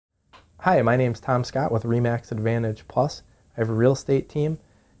Hi, my name's Tom Scott with RE/MAX Advantage Plus. I have a real estate team,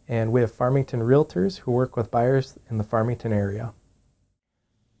 and we have Farmington Realtors who work with buyers in the Farmington area.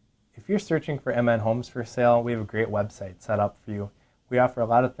 If you're searching for MN homes for sale, we have a great website set up for you. We offer a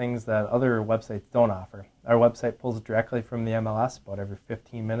lot of things that other websites don't offer. Our website pulls directly from the MLS about every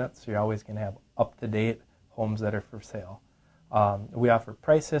 15 minutes, so you're always going to have up-to-date homes that are for sale. We offer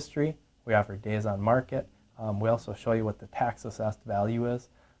price history, we offer days on market, we also show you what the tax assessed value is.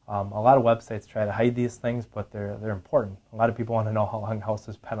 A lot of websites try to hide these things, but they're important. A lot of people want to know how long a house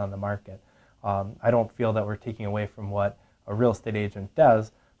has been on the market. I don't feel that we're taking away from what a real estate agent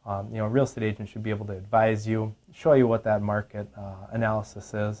does. A real estate agent should be able to advise you, show you what that market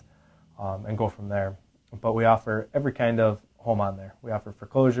analysis is, and go from there. But we offer every kind of home on there. We offer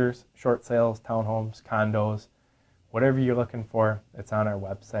foreclosures, short sales, townhomes, condos, whatever you're looking for, it's on our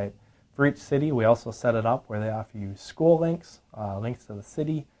website. For each city, we also set it up where they offer you school links, links to the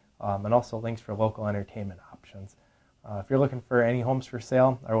city, and also links for local entertainment options. If you're looking for any homes for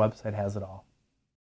sale, our website has it all.